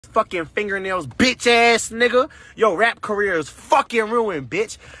fucking fingernails, bitch ass nigga. Your rap career is fucking ruined,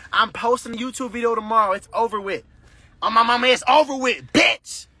 bitch. I'm posting a YouTube video tomorrow. It's over with. On my mama, it's over with,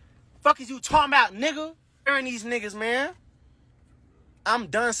 bitch. Fuck is you talking about, nigga? Sparing these niggas, man. I'm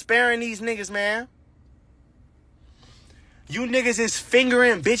done sparing these niggas, man. You niggas is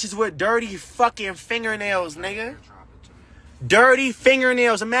fingering bitches with dirty fucking fingernails, nigga. Dirty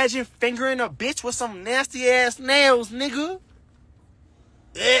fingernails. Imagine fingering a bitch with some nasty ass nails, nigga.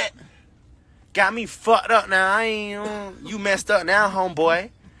 Yeah. Got me fucked up now. I ain't. You messed up now,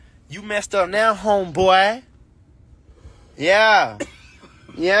 homeboy. You messed up now, homeboy. Yeah.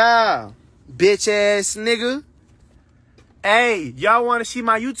 Yeah. Bitch ass nigga. Hey, y'all want to see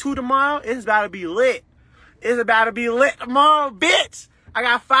my YouTube tomorrow? It's about to be lit. It's about to be lit tomorrow, bitch. I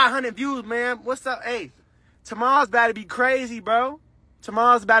got 500 views, man. What's up? Hey, tomorrow's about to be crazy, bro.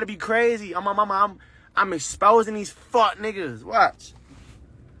 Tomorrow's about to be crazy. On my mama, I'm exposing these fuck niggas. Watch.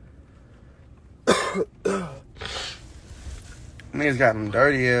 Niggas got them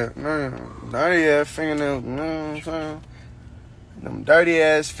dirty ass fingernails. You know what I'm saying? Them dirty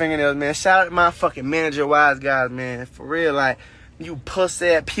ass fingernails, man. Shout out to my fucking manager, wise guys, man. For real, like, you puss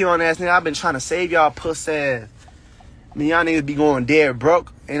ass, pee on ass nigga. I've been trying to save y'all puss ass. I mean, y'all niggas be going dead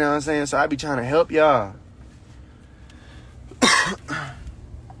broke. You know what I'm saying? So I be trying to help y'all.